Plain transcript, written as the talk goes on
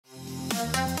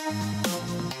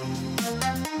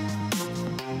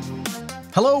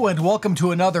Hello and welcome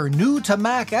to another new to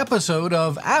Mac episode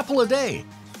of Apple a Day.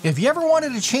 If you ever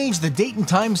wanted to change the date and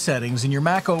time settings in your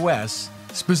macOS,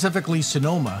 specifically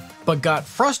Sonoma, but got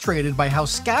frustrated by how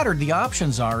scattered the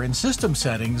options are in system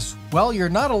settings, well, you're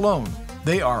not alone.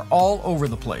 They are all over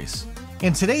the place.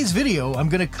 In today's video, I'm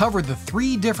going to cover the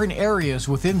 3 different areas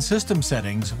within system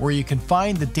settings where you can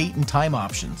find the date and time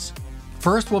options.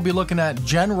 First, we'll be looking at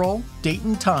General, Date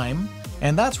and Time,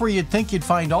 and that's where you'd think you'd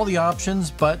find all the options,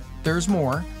 but there's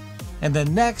more. And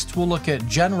then next, we'll look at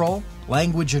General,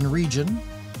 Language and Region,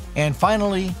 and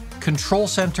finally, Control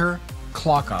Center,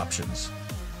 Clock options.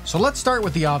 So let's start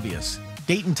with the obvious,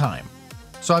 Date and Time.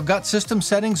 So I've got system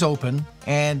settings open,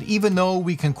 and even though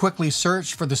we can quickly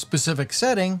search for the specific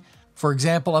setting, for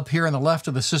example, up here on the left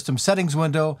of the system settings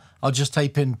window, I'll just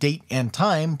type in Date and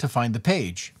Time to find the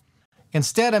page.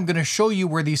 Instead, I'm going to show you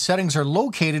where these settings are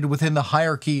located within the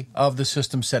hierarchy of the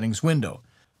system settings window.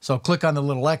 So I'll click on the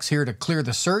little X here to clear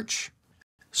the search.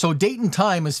 So Date and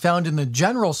Time is found in the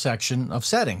General section of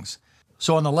settings.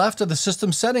 So on the left of the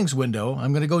system settings window,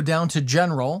 I'm going to go down to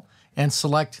General and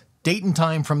select Date and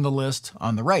Time from the list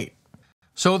on the right.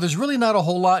 So there's really not a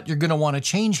whole lot you're going to want to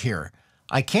change here.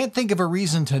 I can't think of a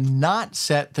reason to not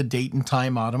set the date and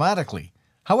time automatically.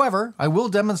 However, I will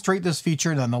demonstrate this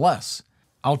feature nonetheless.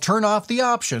 I'll turn off the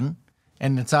option,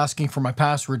 and it's asking for my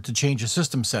password to change a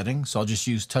system setting, so I'll just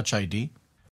use Touch ID.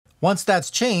 Once that's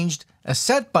changed, a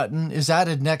Set button is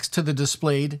added next to the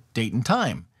displayed date and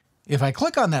time. If I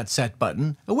click on that Set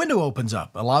button, a window opens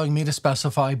up, allowing me to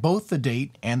specify both the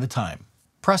date and the time.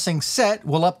 Pressing Set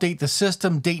will update the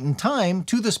system date and time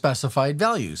to the specified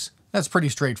values. That's pretty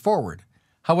straightforward.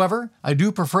 However, I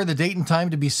do prefer the date and time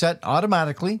to be set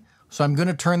automatically, so I'm going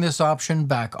to turn this option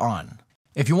back on.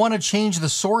 If you want to change the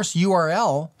source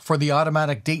URL for the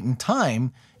automatic date and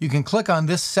time, you can click on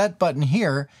this Set button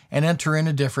here and enter in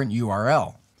a different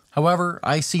URL. However,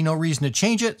 I see no reason to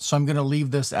change it, so I'm going to leave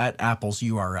this at Apple's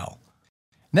URL.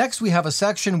 Next, we have a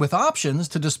section with options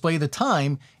to display the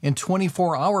time in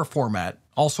 24-hour format,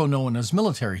 also known as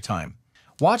military time.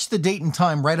 Watch the date and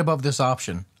time right above this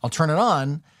option. I'll turn it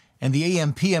on, and the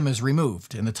AM/PM is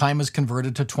removed, and the time is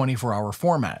converted to 24-hour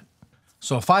format.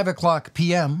 So 5 o'clock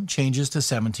p.m. changes to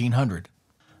 1700.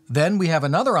 Then we have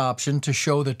another option to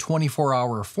show the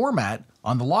 24-hour format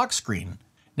on the lock screen.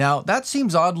 Now, that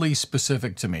seems oddly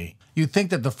specific to me. You'd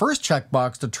think that the first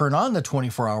checkbox to turn on the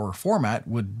 24-hour format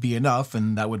would be enough,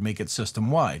 and that would make it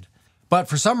system-wide. But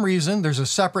for some reason, there's a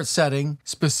separate setting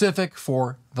specific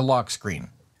for the lock screen.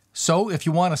 So if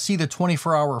you want to see the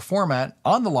 24-hour format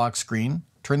on the lock screen,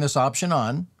 turn this option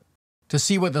on. To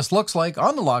see what this looks like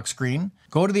on the lock screen,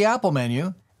 go to the Apple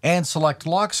menu and select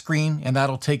Lock Screen, and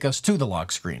that'll take us to the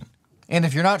lock screen. And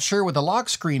if you're not sure what the lock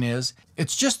screen is,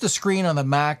 it's just the screen on the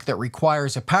Mac that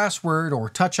requires a password or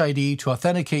Touch ID to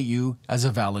authenticate you as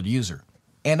a valid user.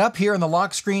 And up here on the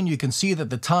lock screen, you can see that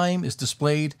the time is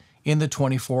displayed in the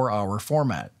 24-hour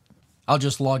format. I'll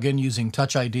just log in using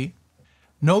Touch ID.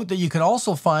 Note that you can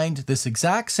also find this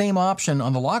exact same option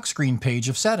on the lock screen page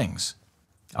of settings.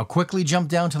 I'll quickly jump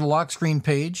down to the lock screen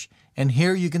page, and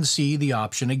here you can see the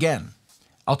option again.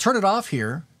 I'll turn it off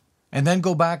here, and then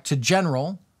go back to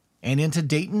General and into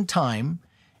Date and Time,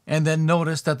 and then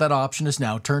notice that that option is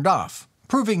now turned off,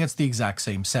 proving it's the exact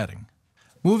same setting.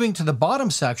 Moving to the bottom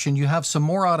section, you have some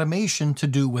more automation to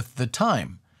do with the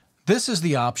time. This is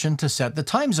the option to set the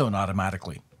time zone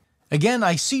automatically. Again,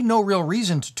 I see no real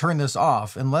reason to turn this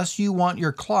off unless you want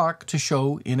your clock to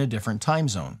show in a different time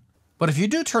zone. But if you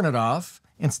do turn it off,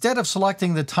 instead of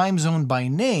selecting the time zone by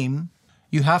name,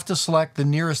 you have to select the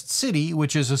nearest city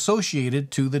which is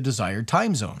associated to the desired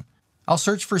time zone. I'll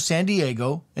search for San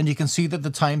Diego, and you can see that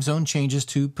the time zone changes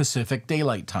to Pacific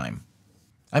Daylight Time.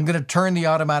 I'm going to turn the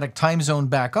automatic time zone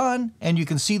back on, and you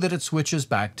can see that it switches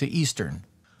back to Eastern.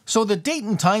 So the date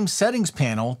and time settings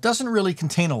panel doesn't really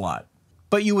contain a lot,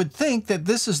 but you would think that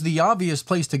this is the obvious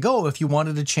place to go if you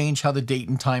wanted to change how the date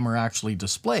and time are actually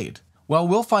displayed. Well,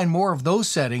 we'll find more of those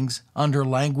settings under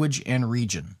Language and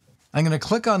Region. I'm going to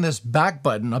click on this back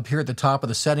button up here at the top of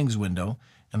the settings window,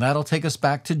 and that'll take us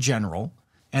back to General,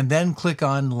 and then click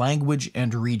on Language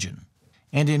and Region.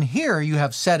 And in here, you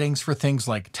have settings for things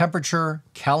like temperature,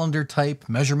 calendar type,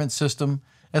 measurement system,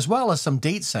 as well as some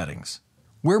date settings.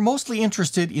 We're mostly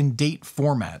interested in date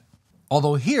format,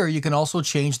 although here you can also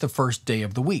change the first day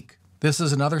of the week. This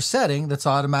is another setting that's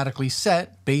automatically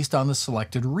set based on the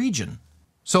selected region.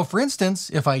 So for instance,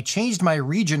 if I changed my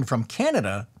region from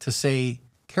Canada to say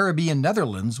Caribbean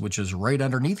Netherlands, which is right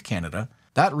underneath Canada,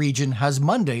 that region has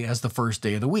Monday as the first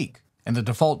day of the week, and the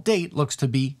default date looks to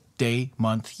be day,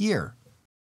 month, year.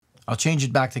 I'll change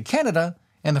it back to Canada,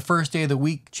 and the first day of the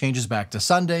week changes back to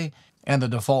Sunday, and the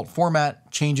default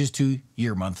format changes to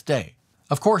year, month, day.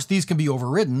 Of course, these can be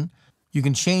overridden. You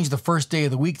can change the first day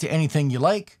of the week to anything you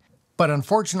like, but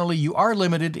unfortunately you are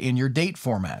limited in your date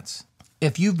formats.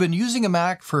 If you've been using a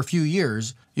Mac for a few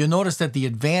years, you'll notice that the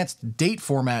advanced date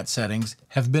format settings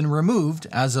have been removed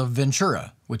as of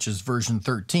Ventura, which is version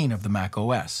 13 of the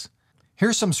macOS.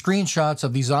 Here's some screenshots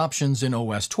of these options in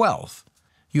OS 12.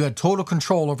 You had total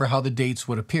control over how the dates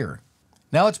would appear.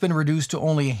 Now it's been reduced to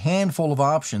only a handful of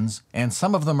options, and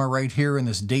some of them are right here in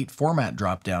this date format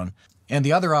dropdown, and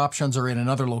the other options are in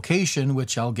another location,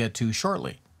 which I'll get to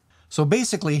shortly. So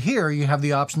basically here you have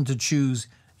the option to choose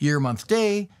year, month,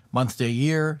 day,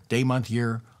 year, day, month,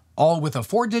 year, all with a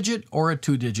 4-digit or a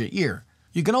 2-digit year.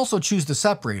 You can also choose the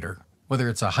separator, whether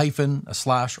it's a hyphen, a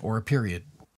slash, or a period.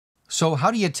 So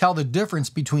how do you tell the difference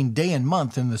between day and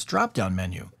month in this drop-down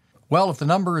menu? Well, if the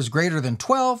number is greater than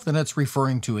 12, then it's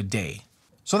referring to a day.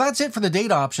 So that's it for the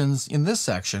date options in this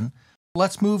section.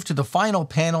 Let's move to the final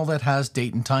panel that has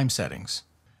date and time settings.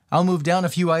 I'll move down a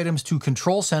few items to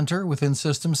Control Center within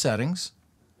System Settings.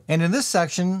 And in this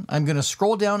section, I'm going to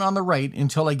scroll down on the right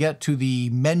until I get to the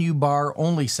Menu Bar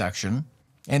Only section.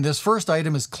 And this first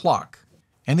item is Clock.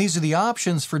 And these are the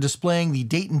options for displaying the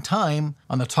date and time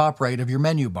on the top right of your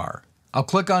menu bar. I'll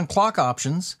click on Clock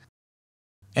Options.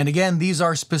 And again, these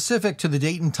are specific to the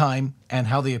date and time and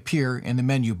how they appear in the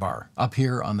menu bar up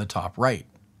here on the top right.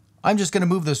 I'm just going to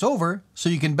move this over so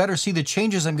you can better see the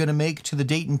changes I'm going to make to the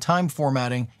date and time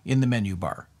formatting in the menu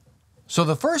bar. So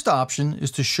the first option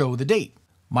is to show the date.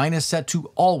 Mine is set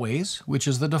to Always, which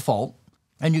is the default,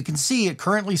 and you can see it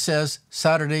currently says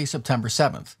Saturday, September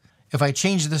 7th. If I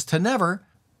change this to Never,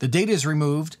 the date is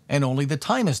removed and only the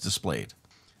time is displayed.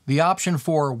 The option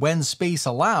for When Space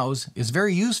Allows is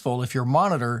very useful if your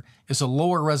monitor is a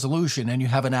lower resolution and you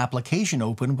have an application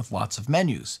open with lots of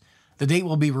menus. The date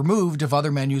will be removed if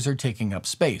other menus are taking up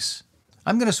space.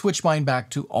 I'm going to switch mine back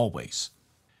to Always.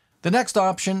 The next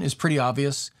option is pretty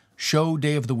obvious, Show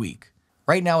Day of the Week.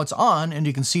 Right now it's on and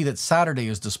you can see that Saturday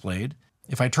is displayed.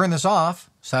 If I turn this off,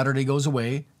 Saturday goes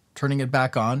away. Turning it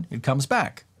back on, it comes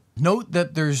back. Note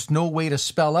that there's no way to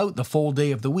spell out the full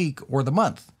day of the week or the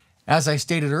month. As I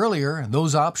stated earlier,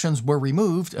 those options were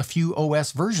removed a few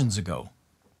OS versions ago.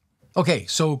 Okay,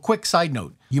 so quick side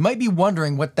note. You might be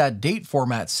wondering what that date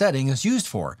format setting is used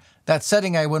for. That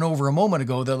setting I went over a moment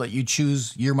ago that let you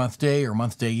choose year, month, day, or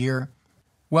month, day, year.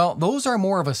 Well, those are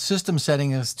more of a system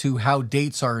setting as to how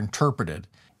dates are interpreted.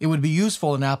 It would be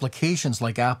useful in applications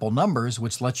like Apple Numbers,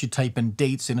 which lets you type in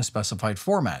dates in a specified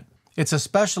format. It's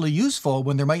especially useful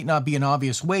when there might not be an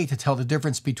obvious way to tell the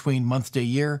difference between month, day,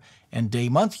 year and day,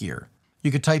 month, year.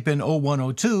 You could type in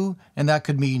 0102, and that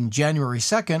could mean January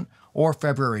 2nd or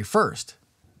February 1st.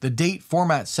 The date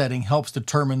format setting helps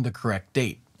determine the correct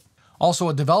date. Also,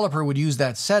 a developer would use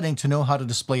that setting to know how to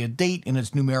display a date in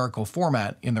its numerical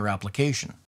format in their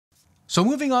application. So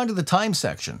moving on to the time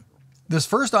section. This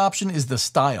first option is the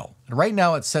style, and right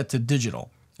now it's set to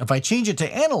digital. If I change it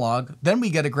to analog, then we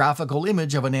get a graphical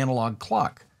image of an analog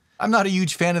clock. I'm not a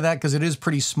huge fan of that because it is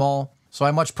pretty small, so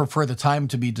I much prefer the time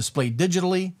to be displayed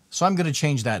digitally, so I'm going to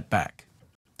change that back.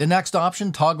 The next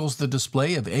option toggles the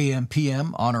display of AM,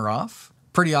 PM on or off.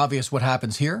 Pretty obvious what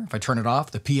happens here. If I turn it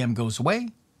off, the PM goes away.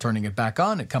 Turning it back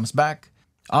on, it comes back.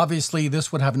 Obviously,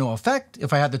 this would have no effect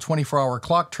if I had the 24-hour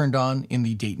clock turned on in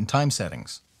the date and time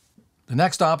settings. The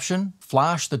next option,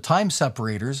 flash the time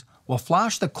separators, will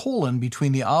flash the colon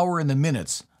between the hour and the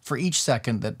minutes for each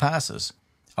second that passes.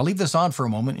 I'll leave this on for a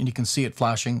moment and you can see it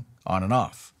flashing on and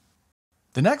off.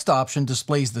 The next option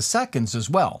displays the seconds as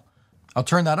well. I'll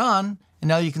turn that on and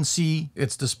now you can see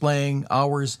it's displaying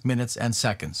hours, minutes, and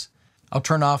seconds. I'll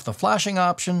turn off the flashing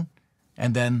option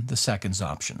and then the seconds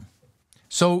option.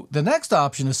 So the next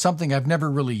option is something I've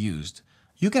never really used.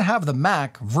 You can have the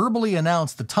Mac verbally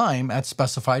announce the time at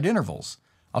specified intervals.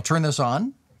 I'll turn this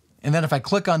on, and then if I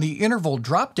click on the interval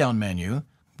drop-down menu,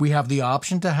 we have the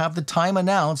option to have the time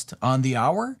announced on the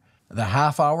hour, the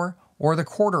half hour, or the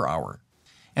quarter hour.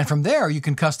 And from there, you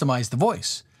can customize the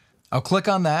voice. I'll click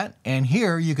on that, and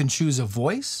here you can choose a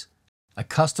voice, a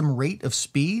custom rate of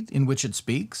speed in which it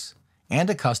speaks, and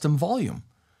a custom volume.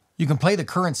 You can play the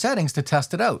current settings to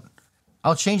test it out.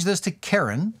 I'll change this to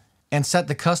Karen and set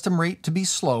the custom rate to be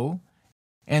slow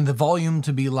and the volume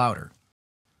to be louder.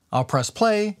 I'll press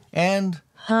play and...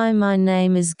 Hi, my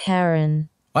name is Karen.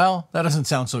 Well, that doesn't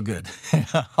sound so good.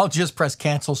 I'll just press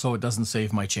cancel so it doesn't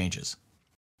save my changes.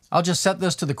 I'll just set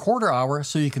this to the quarter hour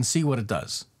so you can see what it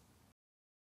does.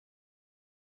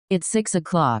 It's 6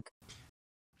 o'clock.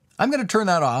 I'm going to turn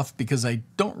that off because I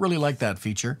don't really like that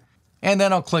feature. And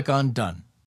then I'll click on Done.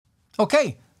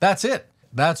 Okay, that's it.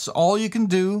 That's all you can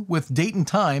do with Date and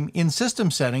Time in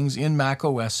system settings in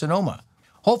macOS Sonoma.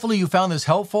 Hopefully you found this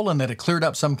helpful and that it cleared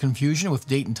up some confusion with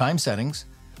Date and Time settings.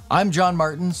 I'm John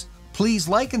Martins. Please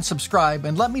like and subscribe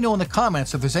and let me know in the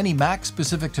comments if there's any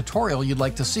Mac-specific tutorial you'd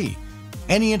like to see.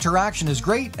 Any interaction is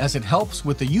great as it helps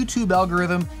with the YouTube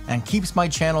algorithm and keeps my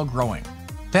channel growing.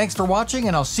 Thanks for watching,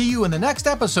 and I'll see you in the next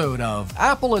episode of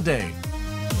Apple a Day.